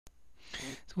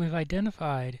So we've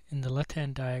identified in the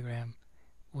left-hand diagram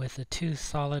with the two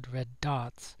solid red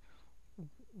dots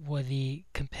were the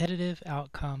competitive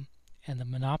outcome and the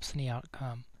monopsony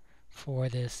outcome for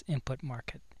this input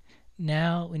market.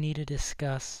 Now we need to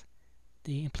discuss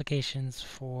the implications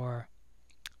for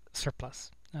surplus.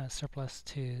 Surplus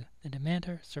to the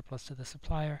demander, surplus to the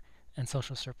supplier, and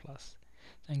social surplus.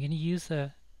 So I'm going to use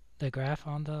the graph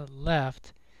on the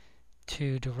left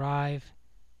to derive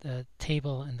the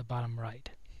table in the bottom right.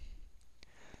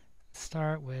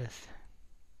 Start with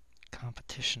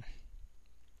competition.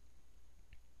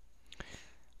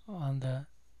 On the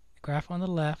graph on the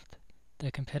left,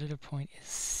 the competitive point is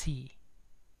C.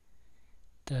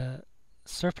 The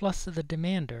surplus to the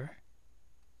demander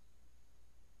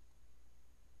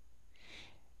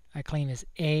I claim is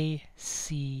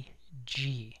ACG.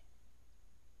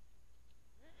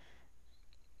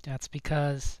 That's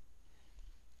because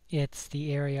it's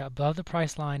the area above the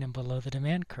price line and below the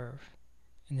demand curve.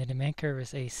 And the demand curve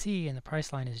is AC and the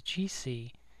price line is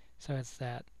GC. So it's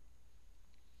that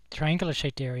triangular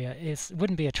shaped area. It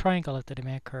wouldn't be a triangle if the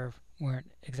demand curve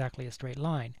weren't exactly a straight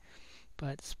line.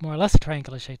 But it's more or less a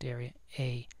triangular shaped area,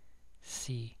 ACG.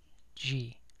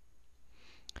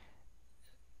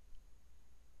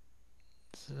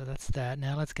 So that's that.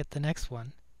 Now let's get the next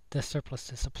one, the surplus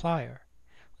to supplier.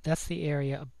 That's the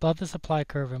area above the supply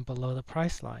curve and below the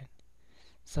price line.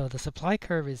 So the supply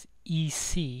curve is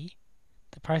EC,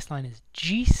 the price line is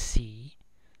GC,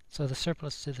 so the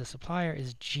surplus to the supplier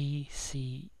is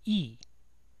GCE.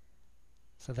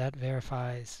 So that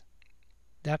verifies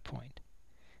that point.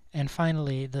 And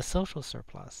finally, the social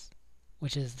surplus,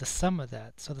 which is the sum of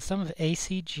that. So the sum of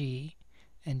ACG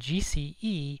and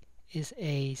GCE is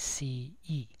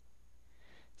ACE.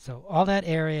 So all that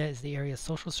area is the area of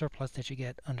social surplus that you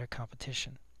get under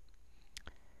competition.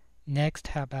 Next,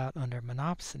 how about under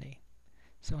monopsony?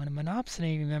 So in a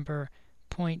monopsony, remember,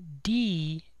 point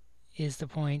D is the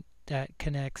point that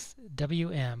connects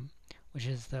WM, which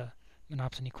is the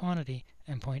monopsony quantity,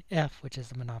 and point F, which is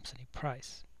the monopsony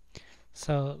price.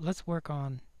 So let's work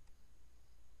on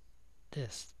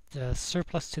this, the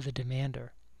surplus to the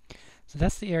demander. So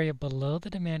that's the area below the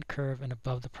demand curve and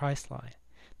above the price line.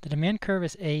 The demand curve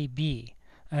is AB.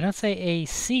 I don't say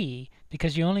AC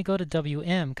because you only go to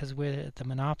WM because we're the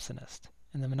monopsonist.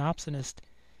 And the monopsonist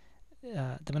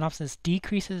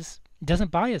decreases,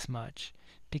 doesn't buy as much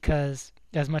because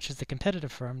as much as the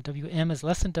competitive firm. WM is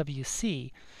less than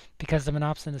WC because the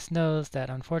monopsonist knows that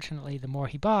unfortunately the more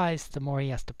he buys, the more he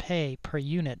has to pay per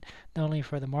unit, not only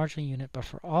for the marginal unit but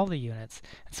for all the units.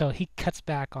 And so he cuts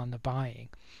back on the buying.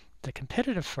 The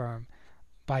competitive firm,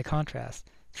 by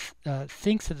contrast,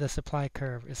 thinks that the supply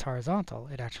curve is horizontal.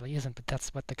 It actually isn't, but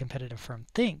that's what the competitive firm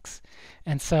thinks.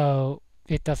 And so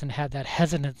it doesn't have that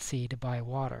hesitancy to buy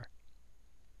water.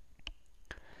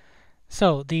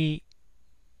 So the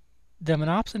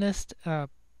monopsonist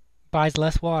buys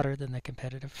less water than the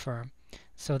competitive firm.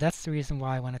 So that's the reason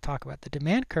why when I talk about the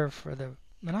demand curve for the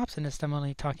monopsonist, I'm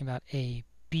only talking about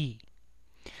AB.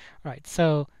 All right,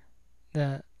 so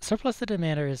the surplus to the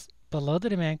demander is below the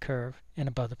demand curve and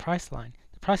above the price line.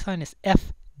 The price line is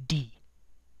FD.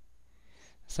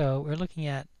 So we're looking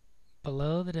at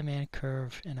below the demand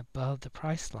curve and above the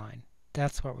price line.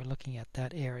 That's what we're looking at,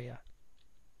 that area.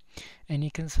 And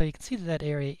you can see that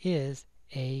area is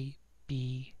A,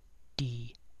 B,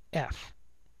 D, F.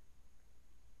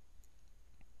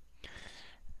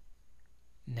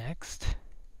 Next,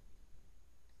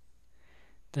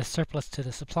 the surplus to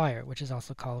the supplier, which is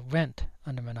also called rent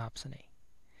under monopsony.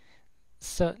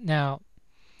 So now,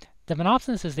 the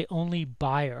monopsonist is the only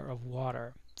buyer of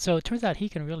water. So it turns out he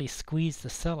can really squeeze the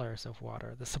sellers of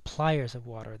water, the suppliers of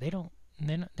water. They're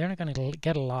not going to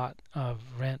get a lot of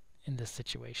rent in this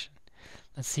situation.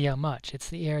 Let's see how much. It's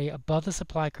the area above the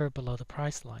supply curve, below the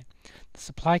price line. The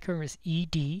supply curve is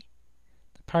ED. The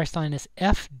price line is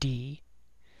FD.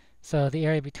 So the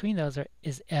area between those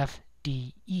is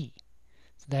FDE.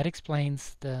 So that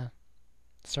explains the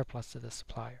surplus to the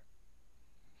supplier.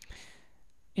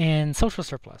 And social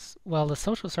surplus. Well, the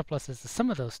social surplus is the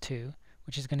sum of those two,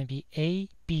 which is going to be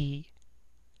ABDE.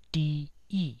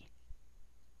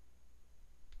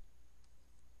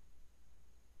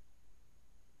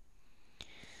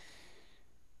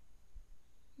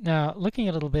 Now, looking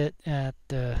a little bit at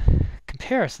the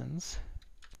comparisons,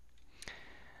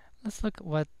 let's look at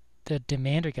what the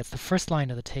demander gets, the first line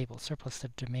of the table, surplus to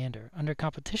demander. Under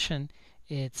competition,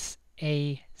 it's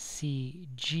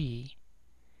ACG.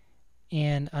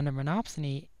 And under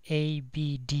monopsony,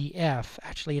 ABDF.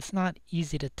 Actually, it's not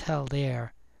easy to tell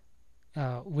there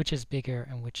which is bigger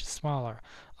and which is smaller.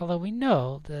 Although we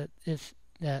know that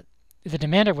the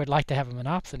demander would like to have a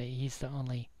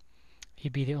monopsony.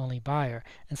 He'd be the only buyer.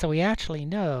 And so we actually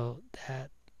know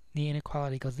that the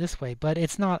inequality goes this way, but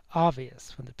it's not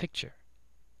obvious from the picture.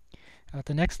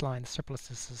 The next line, the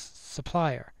surplus is the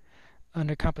supplier.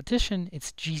 Under competition,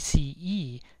 it's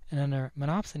GCE, and under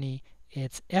monopsony,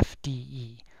 it's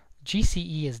FDE.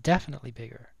 GCE is definitely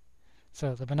bigger.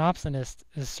 So the monopsonist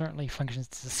certainly functions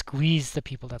to squeeze the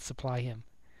people that supply him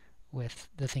with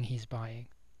the thing he's buying.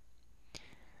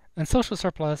 In social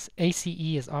surplus, ACE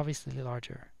is obviously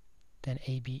larger than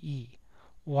ABE.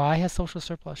 Why has social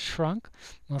surplus shrunk?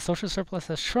 Well, social surplus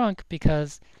has shrunk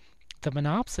because the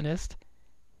monopsonist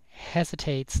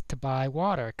hesitates to buy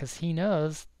water because he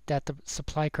knows that the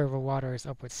supply curve of water is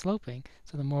upward sloping.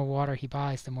 So the more water he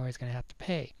buys, the more he's going to have to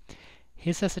pay.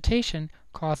 His hesitation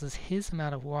causes his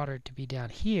amount of water to be down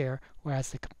here, whereas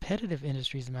the competitive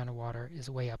industry's amount of water is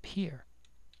way up here.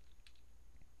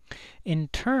 In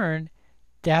turn,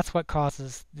 that's what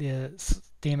causes the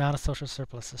amount of social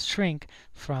surplus to shrink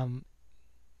from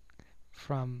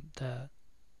the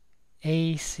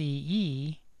ACE,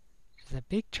 which is a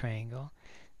big triangle,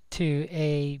 to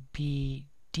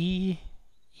ABDE,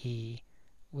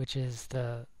 which is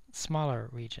the smaller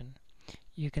region.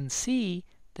 You can see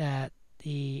that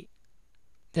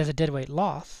there's a deadweight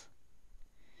loss,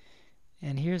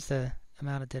 and here's the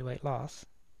amount of deadweight loss.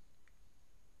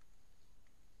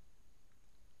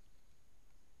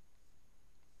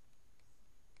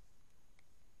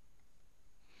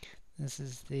 This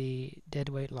is the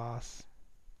deadweight loss.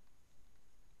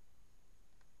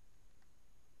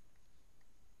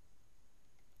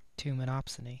 To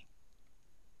monopsony.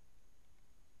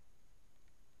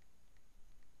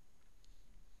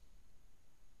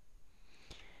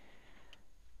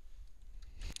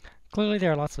 Clearly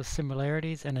there are lots of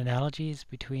similarities and analogies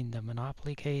between the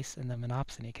monopoly case and the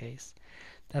monopsony case.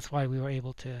 That's why we were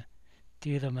able to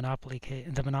do the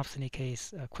monopsony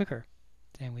case quicker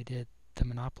than we did the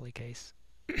monopoly case.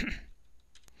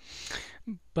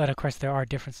 But of course there are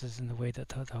differences in the way that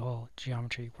the whole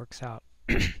geometry works out.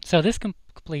 So this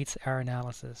completes our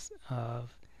analysis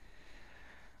of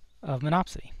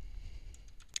monopsony.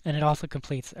 And it also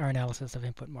completes our analysis of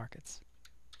input markets.